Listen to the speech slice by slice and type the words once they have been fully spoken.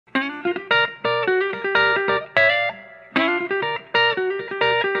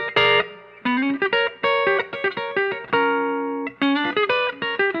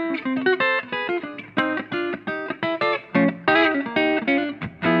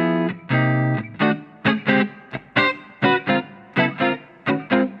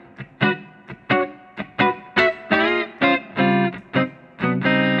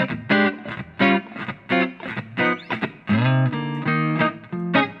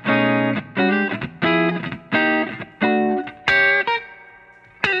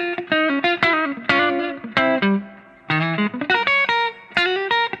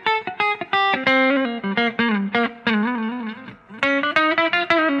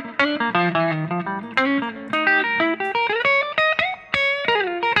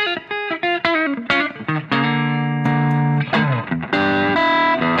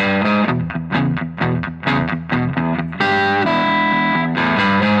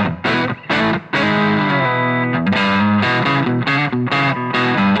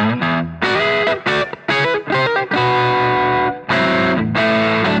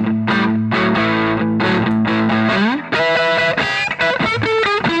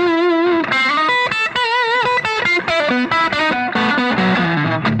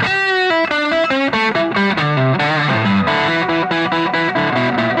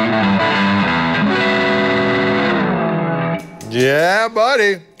Yeah,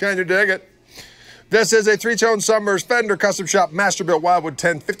 buddy. Can you dig it? This is a three-tone Summers Fender Custom Shop Masterbuilt Wildwood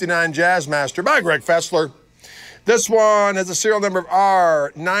 1059 Jazzmaster by Greg Fessler. This one has a serial number of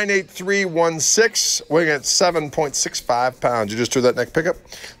R98316, weighing at 7.65 pounds. You just do that neck pickup.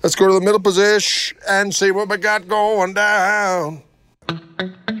 Let's go to the middle position and see what we got going down.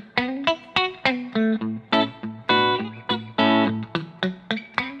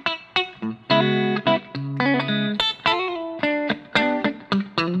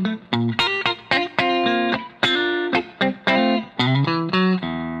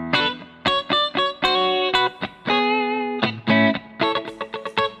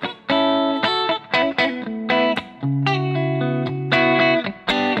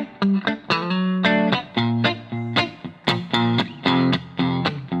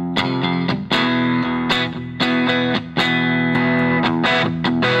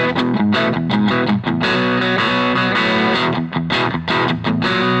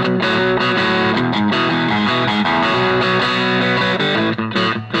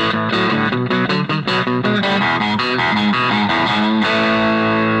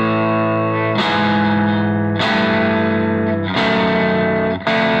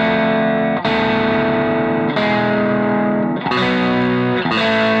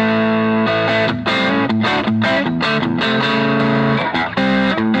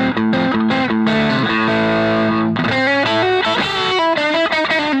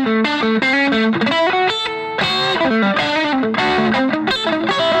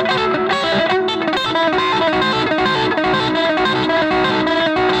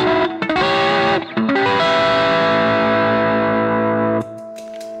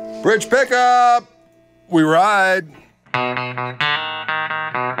 Bridge pickup, we ride.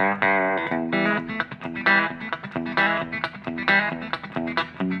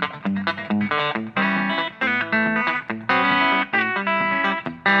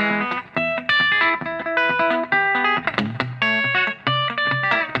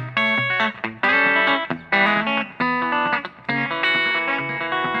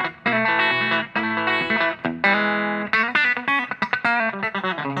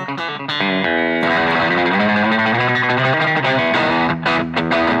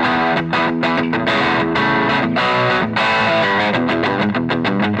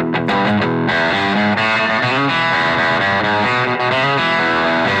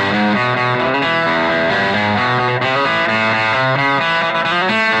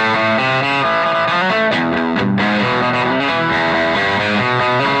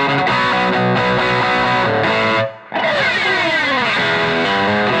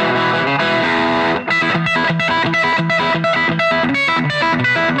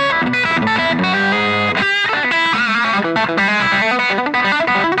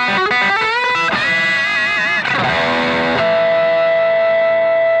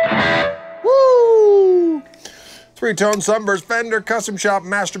 Three-tone Sunburst Fender Custom Shop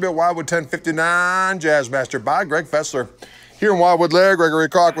Masterbuilt Wildwood 1059 Jazzmaster by Greg Fessler. Here in Wildwood, Gregory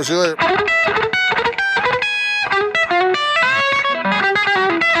Koch. We'll see you later.